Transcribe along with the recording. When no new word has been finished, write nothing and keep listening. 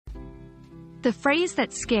The phrase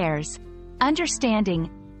that scares,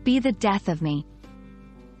 understanding, be the death of me.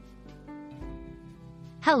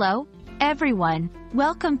 Hello, everyone.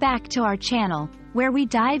 Welcome back to our channel, where we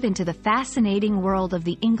dive into the fascinating world of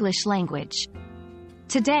the English language.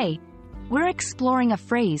 Today, we're exploring a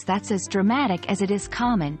phrase that's as dramatic as it is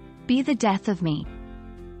common, be the death of me.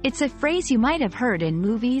 It's a phrase you might have heard in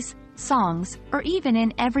movies, songs, or even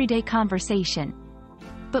in everyday conversation.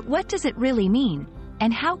 But what does it really mean,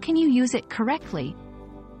 and how can you use it correctly?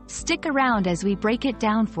 Stick around as we break it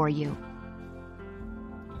down for you.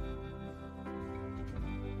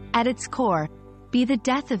 At its core, be the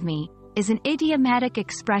death of me is an idiomatic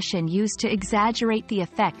expression used to exaggerate the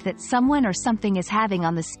effect that someone or something is having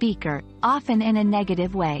on the speaker, often in a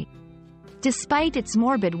negative way. Despite its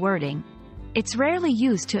morbid wording, it's rarely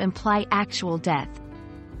used to imply actual death.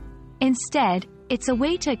 Instead, it's a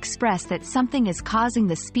way to express that something is causing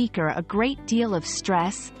the speaker a great deal of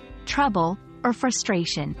stress, trouble, or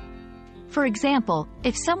frustration. For example,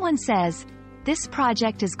 if someone says, "This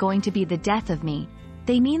project is going to be the death of me,"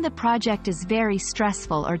 they mean the project is very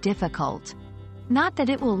stressful or difficult. Not that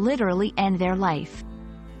it will literally end their life.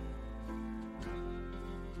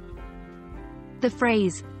 The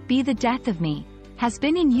phrase, "be the death of me," has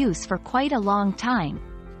been in use for quite a long time.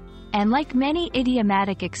 And like many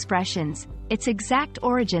idiomatic expressions, its exact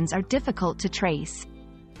origins are difficult to trace.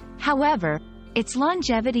 However, its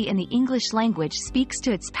longevity in the English language speaks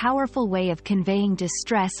to its powerful way of conveying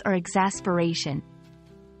distress or exasperation.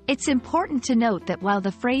 It's important to note that while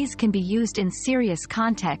the phrase can be used in serious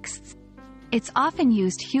contexts, it's often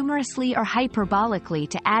used humorously or hyperbolically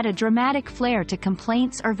to add a dramatic flair to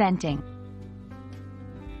complaints or venting.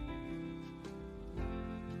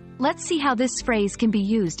 Let's see how this phrase can be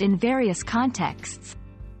used in various contexts.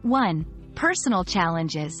 1. Personal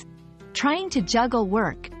challenges. Trying to juggle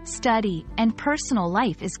work, study, and personal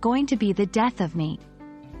life is going to be the death of me.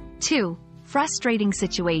 2. Frustrating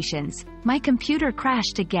situations. My computer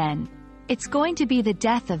crashed again. It's going to be the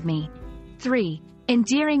death of me. 3.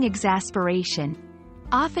 Endearing exasperation.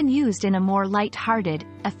 Often used in a more light-hearted,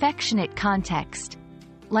 affectionate context.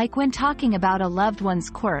 Like when talking about a loved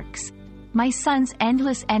one's quirks. My son's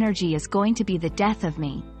endless energy is going to be the death of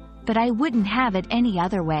me, but I wouldn't have it any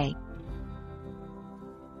other way.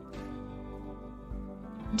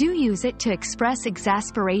 Do use it to express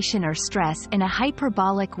exasperation or stress in a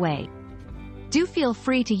hyperbolic way. Do feel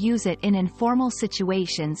free to use it in informal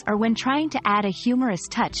situations or when trying to add a humorous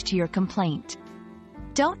touch to your complaint.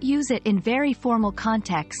 Don't use it in very formal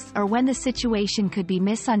contexts or when the situation could be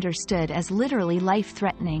misunderstood as literally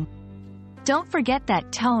life-threatening. Don't forget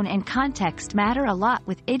that tone and context matter a lot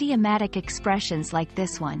with idiomatic expressions like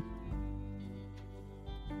this one.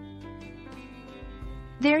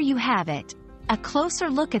 There you have it. A closer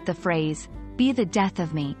look at the phrase, "be the death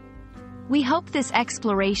of me." We hope this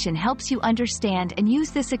exploration helps you understand and use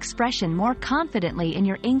this expression more confidently in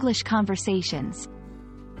your English conversations.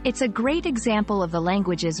 It's a great example of the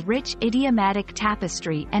language's rich idiomatic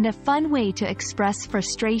tapestry and a fun way to express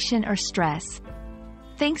frustration or stress.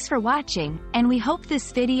 Thanks for watching, and we hope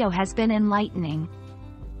this video has been enlightening.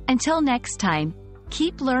 Until next time,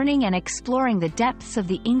 keep learning and exploring the depths of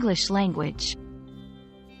the English language.